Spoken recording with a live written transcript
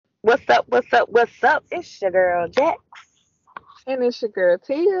What's up? What's up? What's up? It's your girl Jax, And it's your girl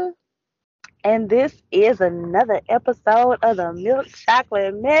Tia. and this is another episode of the Milk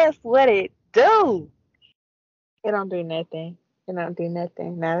Chocolate Mess. What it do? It don't do nothing. It don't do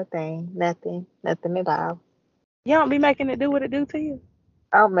nothing. Not a thing. Nothing. Nothing at all. You don't be making it do what it do to you,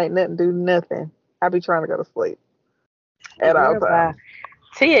 I don't make nothing do nothing. I be trying to go to sleep at all girl. times. Bye.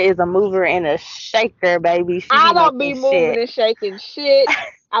 Tia is a mover and a shaker, baby. She I be don't making be moving shit. and shaking shit.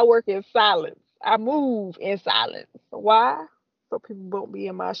 I work in silence. I move in silence. Why? So people won't be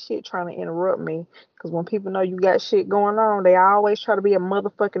in my shit trying to interrupt me. Because when people know you got shit going on, they always try to be a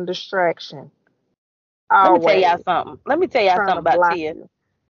motherfucking distraction. Let me tell y'all Always something. Let me tell y'all trying something to about block Tia. you.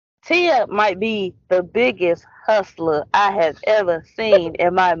 Tia might be the biggest hustler I have ever seen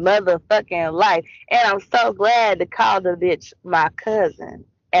in my motherfucking life. And I'm so glad to call the bitch my cousin.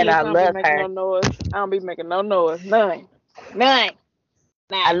 And Bitch, I I don't be love making her. no noise. I don't be making no noise. None. None.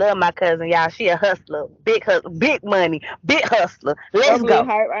 I Nah. love my cousin, y'all. She a hustler. Big money. Big hustler. Let's Don't believe go.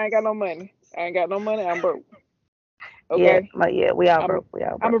 hype. I ain't got no money. I ain't got no money. I'm broke. Yeah, Okay? we all I'm broke. We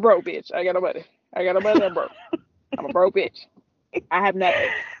all I'm a broke. broke bitch. I ain't got no money. I ain't got no money. I'm broke. I'm a broke bitch. I have nothing.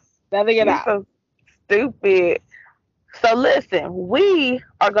 Nothing at You all. so stupid. So listen, we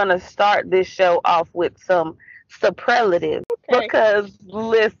are gonna start this show off with some superlatives Okay. because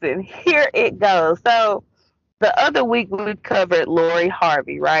listen, here it goes. So the other week we covered Lori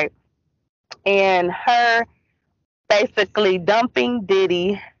Harvey, right? And her basically dumping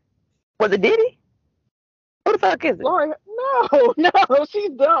Diddy. Was it Diddy? Who the fuck is it? Lori, no, no, she's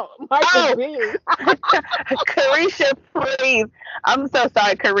dumb. Michael Oh, B. Carisha, please. I'm so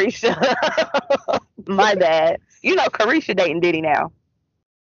sorry, Carisha. My bad. You know, Carisha dating Diddy now.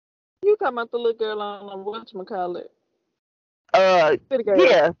 You talking about the little girl on whatchamacallit? Uh, Pretty girl.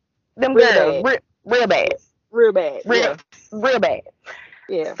 yeah, them Real girls, bad. real bad, Real bad. real, Yeah. real bad.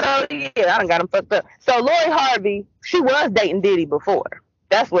 Yeah. So yeah, I done got them fucked up. So Lori Harvey, she was dating Diddy before.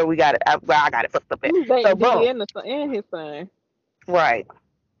 That's where we got it. Where I got it fucked up He at. was So dating Diddy boom, and, and his son. right,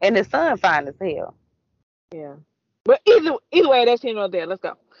 and his son fine as hell. Yeah. But either way, that's here nor there. Let's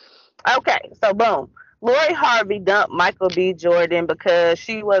go. Okay, so boom. Lori Harvey dumped Michael B. Jordan because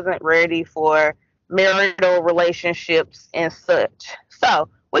she wasn't ready for marital relationships and such. So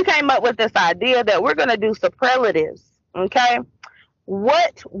we came up with this idea that we're going to do superlatives. Okay,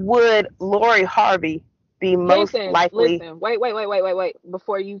 what would Lori Harvey be most Listen, likely? listen. Wait.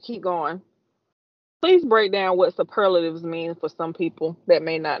 Before you keep going, please break down what superlatives mean for some people that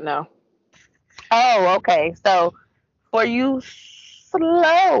may not know. Oh, okay. So for you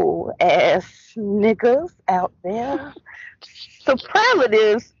slow ass niggas out there,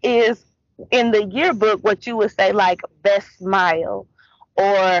 superlatives is in the yearbook what you would say like best smile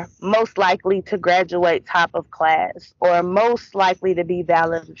or most likely to graduate top of class or most likely to be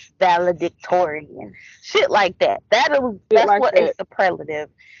valedictorian, shit like that. Shit That's like what a that. superlative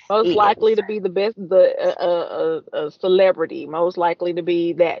Most likely is. to be the best, the celebrity. Most likely to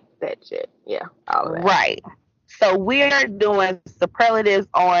be that shit. Yeah, all of that. Right. So we're doing superlatives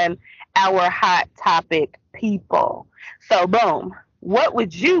on our hot topic people. So boom, what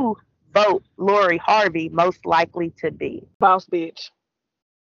would you vote Lori Harvey most likely to be? Boss bitch.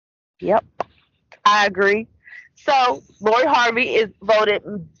 Yep, I agree. So Lori Harvey is voted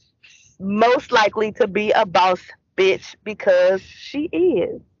most likely to be a boss bitch because she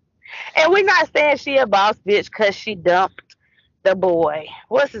is. And we're not saying she a boss bitch because she dumped the boy.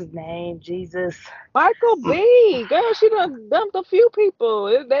 What's his name? Jesus. Michael B. Girl, she done dumped a few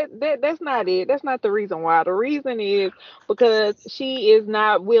people. That's not it. That's not the reason why. The reason is because she is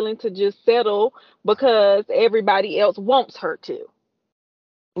not willing to just settle because everybody else wants her to.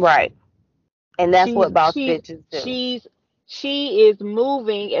 Right. And that's She's what boss she's bitches do. she's she is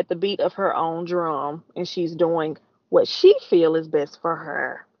moving at the beat of her own drum, and she's doing what she feel is best for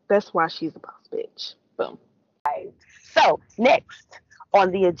her. That's why she's a boss bitch. Boom. So next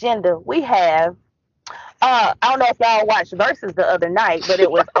on the agenda we have I don't know if y'all watched Versus the other night, but it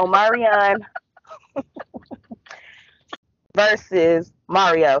was Omarion versus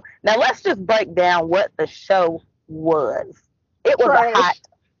Mario. Now let's just break down what the show was. It was a hot Trash.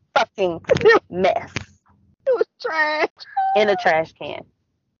 fucking It mess was trash. in a trash can.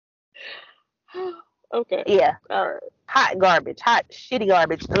 Okay. Yeah, All right. hot garbage, hot shitty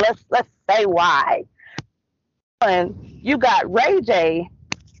garbage. Let's say why. And you got Ray J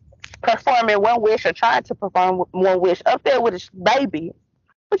performing One Wish or trying to perform One Wish up there with his baby.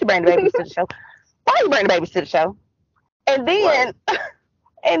 Would you bring the babies to the show? Why you bring the babies to the show? And Right. then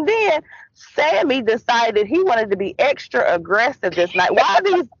and then Sammy decided he wanted to be extra aggressive this night. Why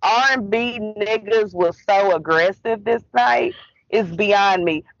these R&B niggas was so aggressive this night is beyond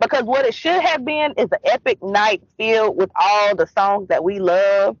me. Because what it should have been is an epic night filled with all the songs that we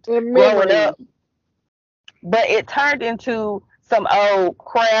loved And growing memories. up, but it turned into some old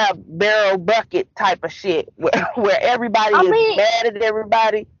crab barrel bucket type of shit where everybody I is mean, mad at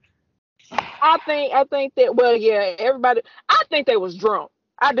everybody. I think that, well, yeah, everybody. I think they was drunk.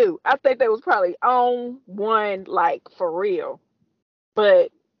 I do. I think they was probably on one, like, for real.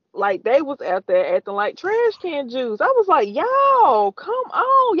 But like, they was out there acting like trash can Jews. I was like, y'all, come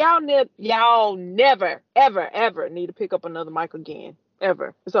on, y'all never, ever, ever need to pick up another mic again.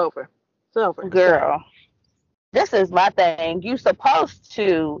 Ever. It's over. It's over. It's done. Girl, this is my thing. You supposed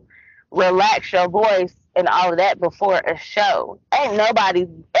to relax your voice and all of that before a show. Ain't nobody,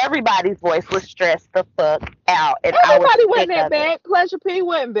 everybody's voice was stressed the fuck out, and I was Everybody wasn't sick that of it. bad. Pleasure P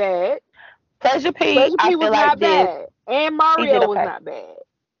wasn't bad. Pleasure P, Pleasure I P feel was like not did bad. And he did Mario was okay. not bad.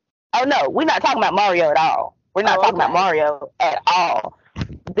 Oh no, we're not talking about Mario at all. We're not Oh, talking about okay. Mario at all.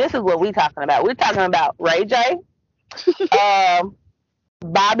 This is what we're talking about. We're talking about Ray J, um,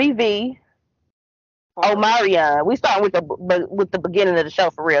 Bobby V, Hard. Omarion. We start with the beginning of the show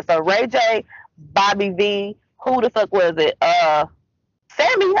for real. So Ray J, Bobby V, who the fuck was it?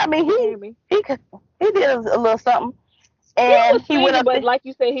 Sammy. I mean, Sammy. he did a little something, He and was he went singing, up but there. like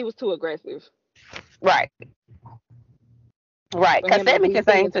you said, he was too aggressive Right, right. for Cause him to Sammy be can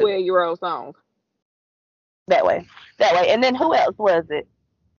sing singing too. 12-year-old songs. That way, that way. And then who else was it?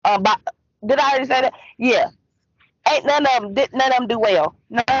 Did I already say that? Yeah. Ain't none of them do well.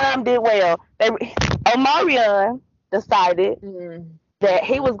 None of them did well. Omarion decided Mm, that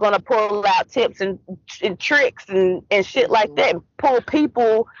he mm-mm, was gonna pull out tips and tricks and shit like mm-mm. that, and pull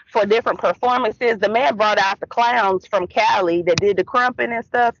people for different performances. The man brought out the clowns from Cali that did the crumping and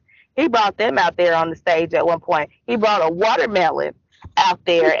stuff. He brought them out there on the stage at one point. He brought a watermelon out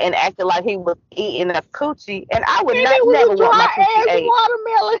there and acted like he was eating a coochie. And I would And not it was never a want my dry coochie ass ate.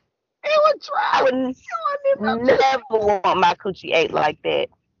 watermelon. It was I dry. would It wasn't even never want my coochie ate like that.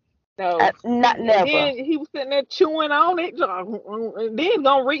 no. Not And never. then he was sitting there chewing on it, and then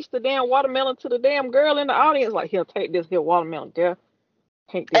gonna reach the damn watermelon to the damn girl in the audience, like, here, take this here watermelon, girl.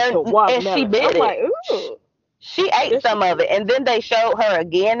 Take this here And she watermelon. I'm bit it. like, ooh. She ate Yes, she some of did. it, and then they showed her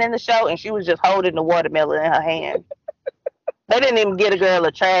again in the show, and she was just holding the watermelon in her hand. They didn't even get a girl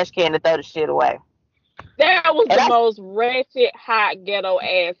a trash can to throw the shit away. That was And the I, most ratchet, hot, ghetto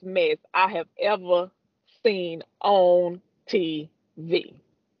ass mess I have ever seen on TV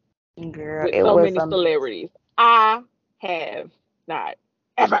girl, with it so was many celebrities. I have not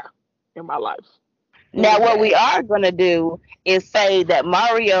ever in my life. It Now, was what we bad. are gonna do is say that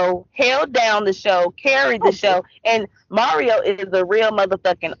Mario held down the show, carried the Oh, show, and Mario is a real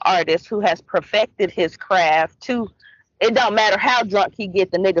motherfucking artist who has perfected his craft. To it don't matter how drunk he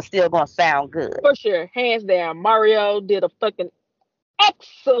get, the nigga still gonna sound good. for sure, hands down, Mario did a fucking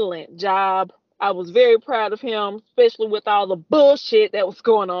excellent job. I was very proud of him, especially with all the bullshit that was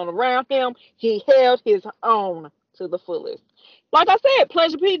going on around him. He held his own to the fullest. Like I said,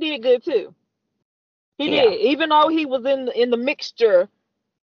 Pleasure P did good too. He Yeah. did, even though he was in the mixture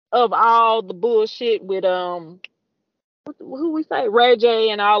of all the bullshit with who we say Ray J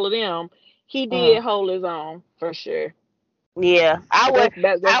and all of them. He Mm. did hold his own for sure. Yeah, But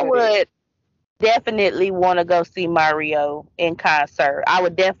that's I about it. would definitely want to go see Mario in concert. I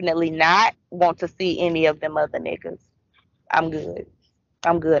would definitely not want to see any of them other niggas. I'm good.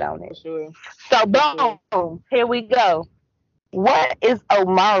 I'm good on For it. sure. So For sure. boom, here we go. What is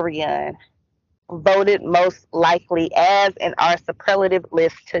Omarion voted most likely as in our superlative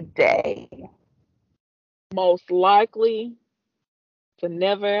list today? Most likely to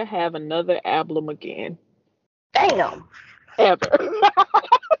never have another album again. Damn, Ever.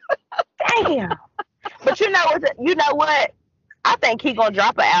 damn. But you know what? I think he gonna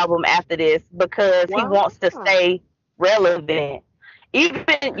drop an album after this because he Wow. wants to stay relevant. Even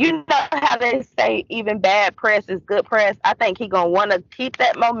you know how they say even bad press is good press. I think he gonna want to keep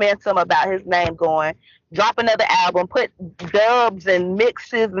that momentum about his name going. Drop another album, put dubs and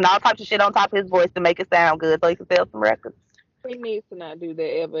mixes and all types of shit on top of his voice to make it sound good, so he can sell some records. He needs to not do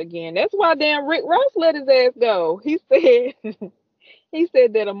that ever again. That's why damn Rick Ross let his ass go. He said he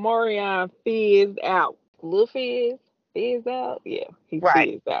said that Amarion fizzed out. Little fizzed out. Yeah, he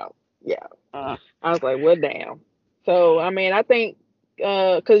Right. fizzed out. Yeah. Uh, I was like, well, damn. So I mean, I think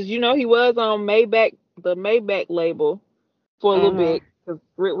because he was on the Maybach label for a little mm-hmm. bit because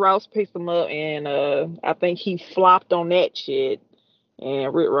Rick Ross picked him up, and I think he flopped on that shit.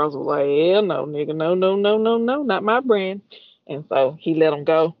 And Rick Ross was like, hell no, nigga, no, no, no, no, no, not my brand. And so he let him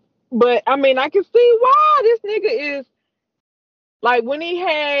go. But I mean, I can see why this nigga is Like when he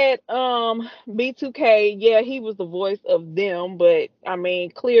had B2K, yeah, he was the voice of them, but I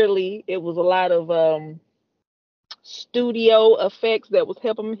mean, clearly it was a lot of studio effects that was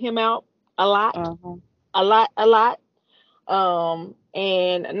helping him out a lot, Mm-hmm. a lot, a lot.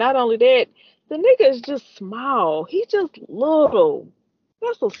 And not only that, the nigga is just small. He just little.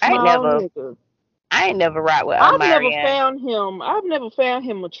 That's a I ain't small never, nigga. I ain't never rocked with Omarion. I've never found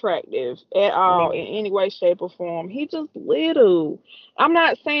him attractive at Me all in neither. any way, shape, or form. He just little. I'm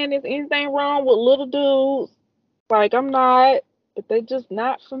not saying there's anything wrong with little dudes. Like I'm not, but they just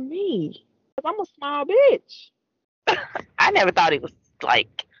not for me. Cause I'm a small bitch. I never thought he was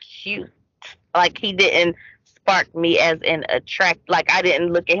like cute. Like he didn't spark me as an attract. Like I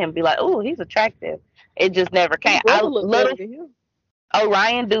didn't look at him and be like, oh, he's attractive. It just never His came. brother I looked better little than him.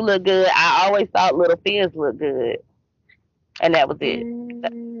 Orion do look good. I always thought Little Fizz looked good, and that was it.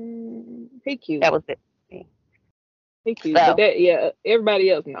 He cute. That was it. He cute. But So that yeah, everybody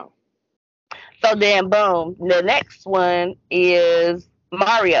else no. so then boom. The next one is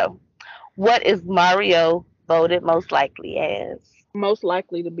Mario. What is Mario voted most likely as? Most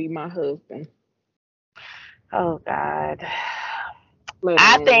likely to be my husband Oh God. later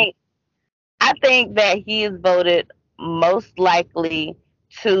I on. think I think that he is voted most likely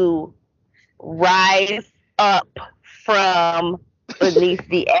to rise up from beneath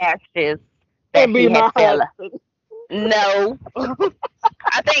the ashes that And be he had my fell. husband. No,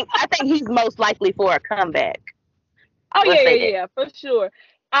 I think he's most likely for a comeback. Oh Let's yeah, say yeah, that. yeah, for sure.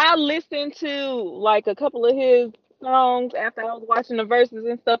 I listened to like a couple of his songs after I was watching the verses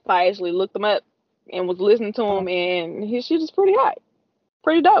and stuff. I actually looked them up and was listening to him, and his shit is pretty hot,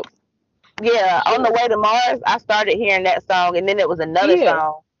 pretty dope, Yeah, for on the sure. way to Mars, I started hearing that song, and then it was another Yeah.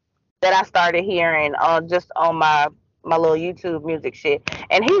 song that I started hearing on just on my little YouTube music shit,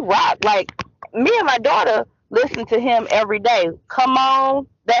 and he rocked. Like me and my daughter listen to him every day. Come on,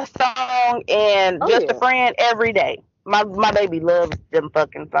 that song and Oh Just a yeah. Friend every day. My baby loves them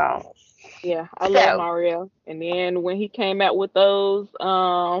fucking songs. Yeah, I love So, Mario. And then when he came out with those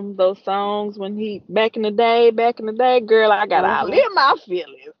songs when he back in the day, girl, I got all mhm, in my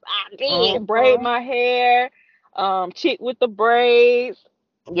feelings. I did braid mhm, my hair, chick with the braids.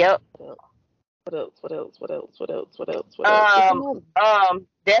 yep. What else? What else? What else? What else? What else? What else? It's another.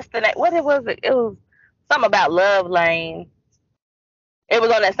 Destiny. What it was? It was something about Love Lane. It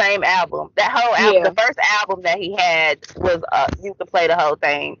was on that same album. That whole album, the Yeah, first album that he had was you could play the whole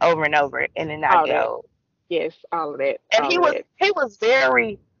thing over and over and then not all get that. old. Yes, all of that. And All he of was that. he was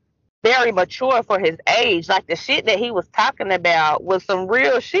very mature for his age. Like the shit that he was talking about was some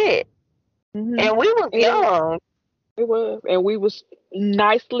real shit. Mhm. And we was It young. it was, and we was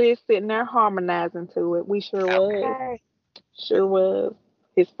nicely sitting there harmonizing to it. We sure was. Okay. Sure was.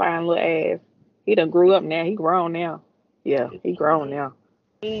 His fine little ass. He done grew up now. He grown now. Yeah, He he grown did. now.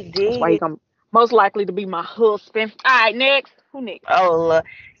 He That's why he did. come most likely to be my husband. All right, next. Who next? Oh,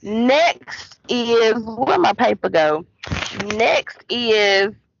 next is where my paper go. Next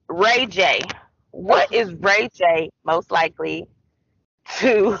is Ray J. What is Ray J most likely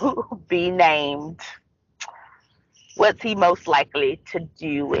to be named? What's he most likely to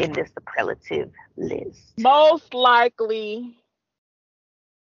do in the superlative list? Most likely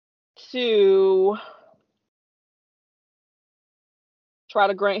to try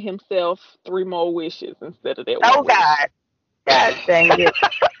to grant himself three more wishes instead of that Oh one wish. God, God dang it,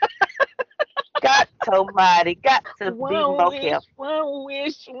 God Almighty, got to be One more wish, careful. one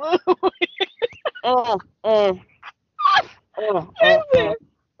wish, one Mm, mm, mm. Listen,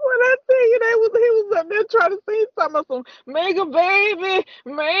 when I tell you he was up there trying to sing something about some make a baby,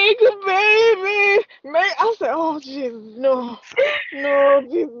 make. I said, oh Jesus, no, no,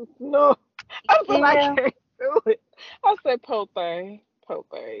 Jesus, no. I said I Yeah, can't do it. I said, poor thing,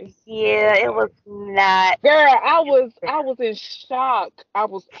 yeah, poor it thing. was not. Girl, I was in shock. I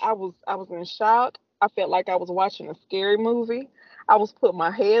was in shock. I felt like I was watching a scary movie. I was putting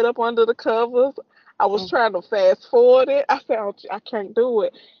my head up under the covers. I was Mm, trying to fast forward it. I said, "Oh, I can't do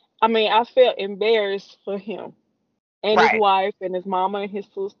it." I mean, I felt embarrassed for him and his right, wife and his mama and his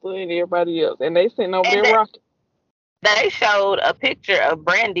sister and everybody else. And they sitting over and there rocking. they showed a picture of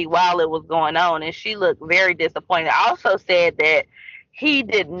Brandy while it was going on, and she looked very disappointed. Also said that he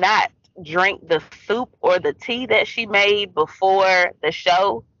did not drink the soup or the tea that she made before the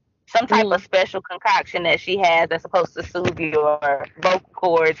show. Some type of Mm, special concoction that she has that's supposed to soothe your vocal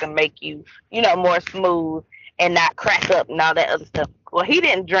cords and make you, more smooth and not crack up and all that other stuff. Well, he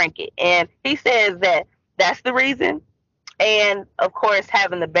didn't drink it, and he says that that's the reason. And of course,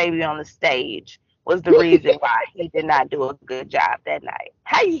 having the baby on the stage was the reason why he did not do a good job that night.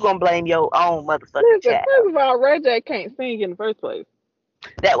 How you gonna blame your own motherfucking Listen, child first of all, Ray J can't sing in the first place.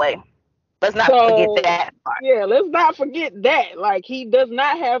 that way? Let's not forget So that part. yeah, let's not forget that. Like he does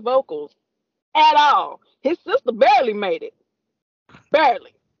not have vocals at all. His sister barely made it.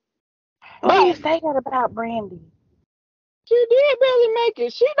 Barely. Why you Like say that about Brandy? she did barely make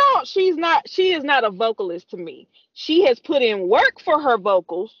it. She is not a vocalist to me. She has put in work for her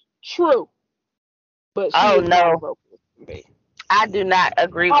vocals, true, but she Oh is not a no, vocalist to me. I do not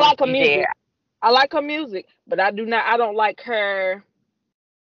agree I with like her you there. music. I like her music, but I don't like her.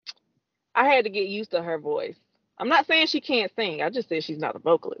 I had to get used to her voice. I'm not saying she can't sing. I just said she's not a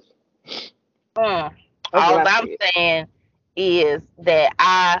vocalist. Mm. That's what All I I'm said. saying is that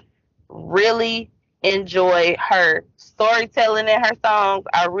I really enjoy her storytelling in her songs.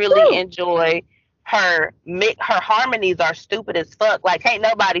 I really True. enjoy her harmonies are stupid as fuck. Like ain't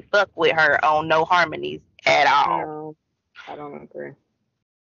nobody fuck with her on no harmonies at all. No, I don't agree.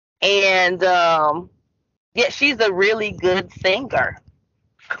 And yeah, she's a really good singer.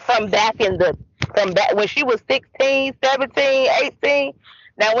 From back in the from back when she was 16, 17, 18.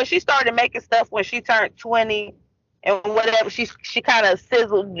 Now when she started making stuff when she turned 20 and whatever, she kind of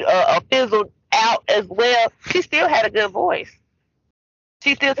fizzled out as well. She still had a good voice.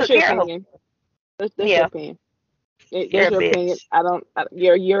 She still That's took your care of her. opinion. That's your Yeah, opinion. you're That's a your opinion. bitch.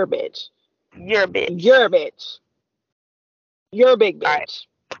 You're a bitch. You're a bitch. You're a bitch. You're a big All right. bitch.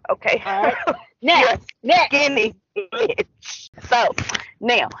 Okay. All right. You're Now, a next. skinny bitch. So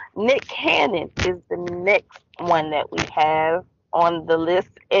now Nick Cannon is the next one that we have on the list,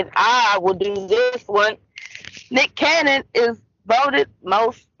 and I will do this one. Nick Cannon is voted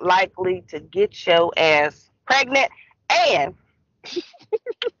most likely to get your ass pregnant, and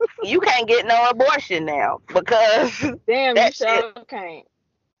you can't get no abortion now because Damn, you that shit. sure can't.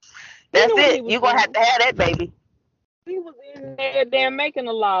 You That's know what he it. was You gonna have doing? to have that baby. He was in there damn making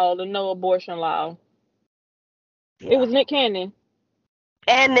a law, the no abortion law. It Yeah. was Nick Cannon.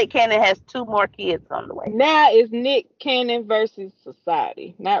 And Nick Cannon has two more kids on the way. Now it's Nick Cannon versus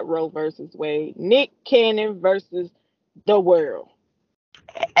society, not Roe versus Wade. Nick Cannon versus the world.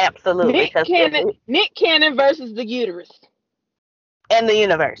 Absolutely, because Nick Cannon versus the uterus and the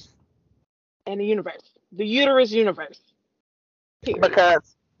universe. and the universe. The uterus universe. Period.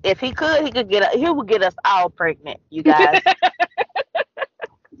 Because if he would get us all pregnant, you guys.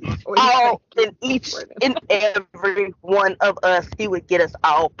 What do you All think? in each in every one of us, he would get us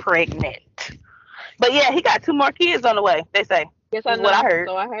all pregnant. But yeah, he got two more kids on the way. They say Yes, I is what I know. heard.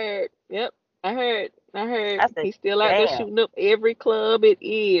 So I heard. Yep, I heard. I heard. I said, He's still out there damn. shooting up every club it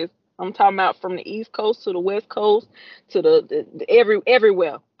is. I'm talking about from the East Coast to the West Coast to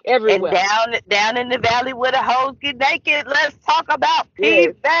everywhere, And everywhere. down in the valley where the hoes get naked. Let's talk about P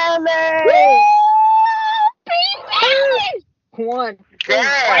Yes. Woo! Valley. P-Valley! One, two, Girl,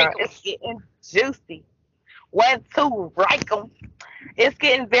 rank 'em. it's getting juicy. 1, 2, rank 'em. It's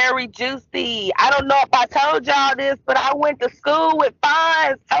getting very juicy. I don't know if I told y'all this, but I went to school with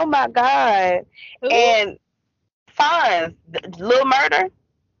Fonz. Oh my God. Who? And Fonz, Little Murder,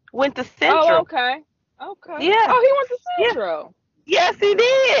 went to Oh, Central. okay. Okay. Yeah. Oh, he went to Yeah. Central. Yes, he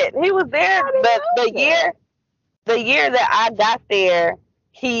did. He was there, I but didn't know that. the year that I got there,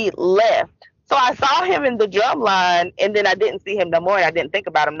 he left. So I saw him in the drum line, and then I didn't see him no more, and I didn't think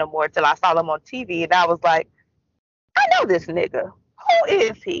about him no more until I saw him on TV, and I was like, I know this nigga. Who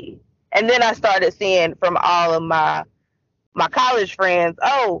is he? And then I started seeing from all of my college friends,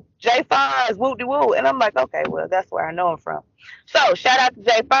 oh, Jay Fines, whoop de woo. And I'm like, okay, well, that's where I know him from. So shout out to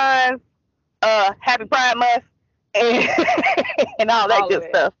Jay Fines, happy Pride Month, and, and all that All of good that.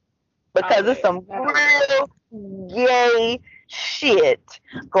 stuff. All Because of it's that. some All of that. real gay shit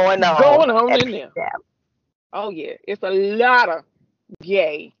going on Going on at in P there. Valley. Oh yeah. It's a lot of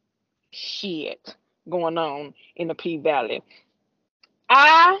gay shit going on in the P Valley.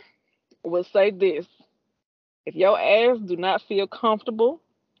 I will say this. If your ass do not feel comfortable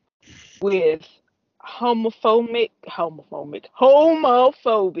with homophobic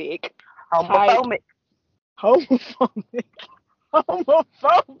type, Homophobic. homophobic,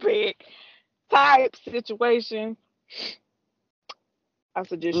 homophobic type situation, I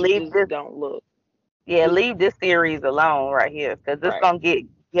suggest you Leave just this, don't look. yeah, Just leave this series alone right here, because it's right. gonna get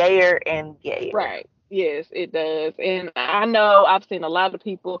gayer and gayer. Right. Yes, it does. And I know I've seen a lot of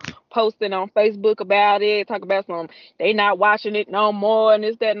people posting on Facebook about it, talk about some they not watching it no more and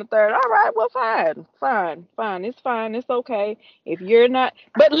this, that, and the third. All right, well fine. Fine. Fine. It's fine. It's okay. If you're not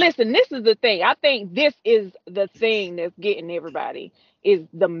but listen, this is the thing. I think this is the thing that's getting everybody is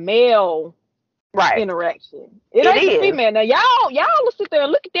the male Right. interaction. It It ain't the is. female. Now y'all will sit there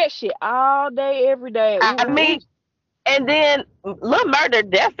and look at that shit all day, every day. I Ooh, mean, and then Lil Murder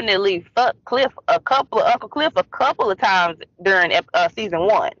definitely fucked Uncle Cliff a couple of times during season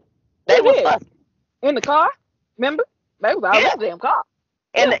one. They who was did? fucking. In the car? Remember? They was all Yeah. in the damn car.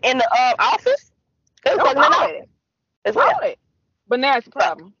 In Yeah. the office, they was That was fucking in the all office that. as All well. that. But now it's a So,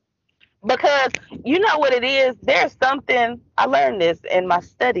 problem. because you know what it is, there's something I learned this in my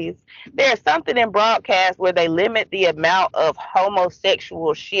studies. There's something in broadcast where they limit the amount of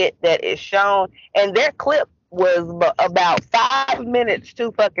homosexual shit that is shown, and their clip was about 5 minutes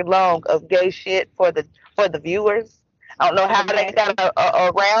too fucking long of gay shit for the viewers. I don't know For how the they got masses.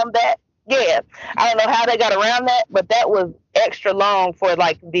 around that. Yeah, I don't know how they got around that, but that was extra long for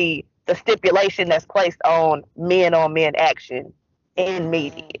like the stipulation that's placed on men action in Mm.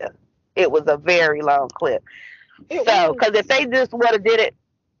 media. It was a very long clip. It So, was. because if they just would have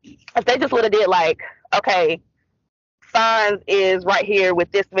did like, okay, Fonz is right here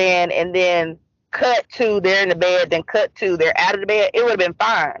with this man, and then cut to they're in the bed, then cut to they're out of the bed, it would have been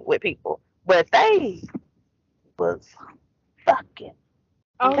fine with people. But they was fucking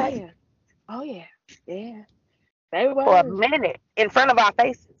Oh okay yeah. Oh yeah. Yeah. They for a was. minute in front of our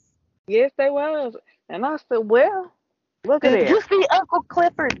faces. Yes, they was. And I said, well, look at Did you there. see Uncle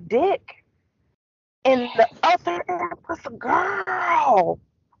Clifford's dick? And the other end was a girl.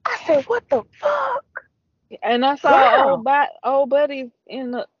 I said, what the fuck? And I saw Girl. old buddies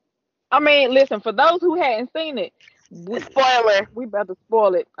in the. I mean, listen, for those who hadn't seen it, Spoiler. we about to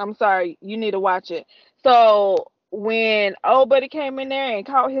spoil it. I'm sorry, you need to watch it. So when old buddy came in there and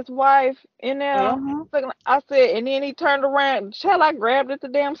caught his wife in there, Mm-hmm. I said, and then he turned around. Shall I grabbed at the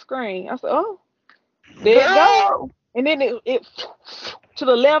damn screen? I said, oh, there it go. Girl. And then it to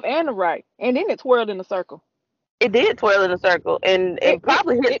the left and the right, and then it twirled in a circle. It did twirl in a circle and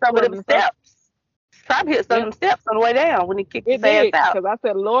probably hit It some of twirled them in a circle. steps. Probably hit some of Yep. them steps on the way down when he kicked his It ass did, out. because I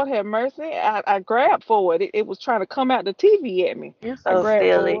said, Lord have mercy. I grabbed for it. It was trying to come out the TV at me. You're I so grabbed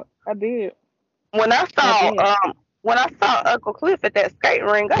for silly. it. I did. When I I saw did. when I saw Uncle Cliff at that skating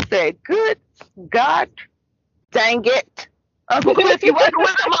ring, I said, "Good God, dang it, Uncle Cliff, you working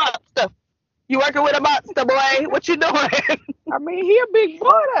with a monster? You working with a monster, boy? What you doing?" I mean, he a big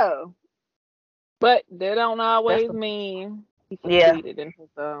boy though, but that don't That's always a, mean he yeah, succeeded in his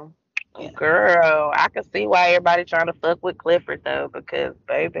yeah. girl. I can see why everybody trying to fuck with Clifford though, because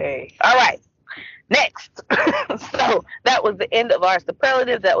baby. All right. Next. So that was the end of our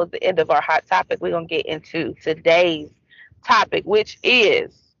superlatives. That was the end of our hot topic. We're gonna get into today's topic, which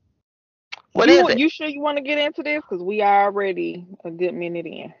is what is it? You sure you want to get into this? Because we already a good minute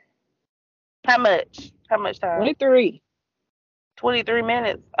in. How much? How much time? 23. 23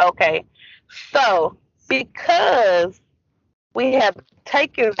 minutes. Okay. So because we have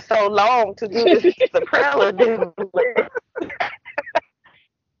taken so long to do this superlative list,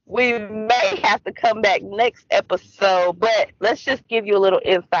 we may have to come back next episode, but let's just give you a little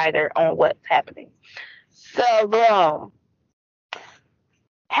insider on what's happening. So,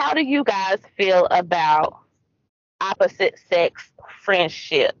 how do you guys feel about opposite sex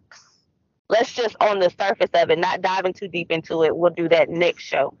friendships? Let's just on the surface of it, not diving too deep into it. We'll do that next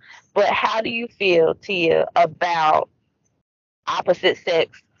show. But how do you feel, Tia, about opposite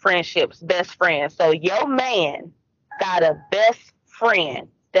sex friendships, best friends? So your man got a best friend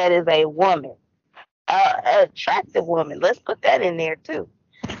that is a woman, an attractive woman. Let's put that in there too.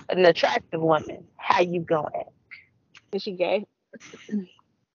 An attractive woman. How you going? Is she gay?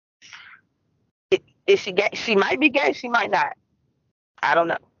 Is she gay? She might be gay. She might not. I don't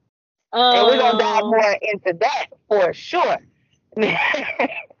know. And we're gonna dive Um, more into that for sure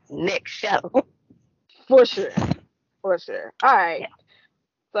next show. for sure. For sure. All right. Yeah.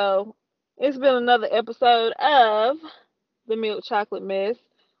 So it's been another episode of the Milk Chocolate Mess.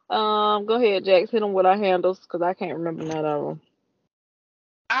 Go ahead, Jax. Hit them with our handles because I can't remember none of them.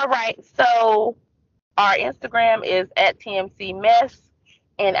 All right. So our Instagram is at TMC Mess,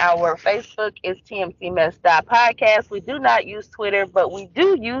 and our Facebook is TMC Mess Podcast. We do not use Twitter, but we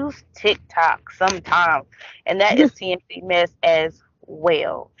do use TikTok sometimes, and that is TMC Mess as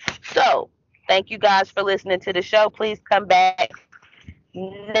well. So thank you guys for listening to the show. Please come back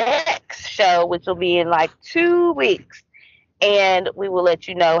next show, which will be in like 2 weeks, and we will let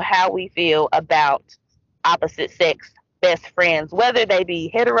you know how we feel about opposite sex best friends, whether they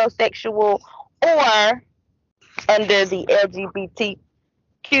be heterosexual or under the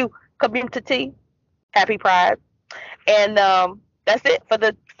LGBTQ community. Happy Pride, and that's it for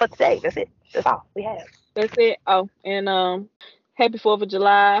today. That's it. That's all we have. That's it. Oh, and happy 4th of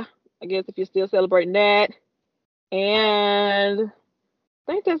July. I guess if you're still celebrating that. And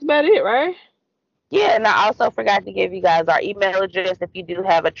I think that's about it, right? Yeah, and I also forgot to give you guys our email address if you do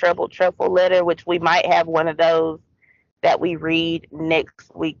have a trouble truffle letter, which we might have one of those that we read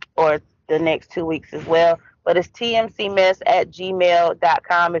next week or the next 2 weeks as well. But it's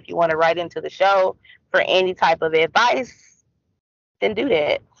tmcmess@gmail.com if you want to write into the show for any type of advice, then do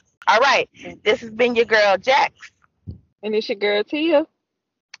that. All right. This has been your girl Jax, And it's your girl Tia.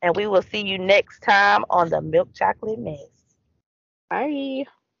 and we will see you next time on the Milk Chocolate Mess. Bye.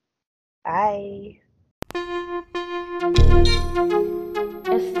 Bye.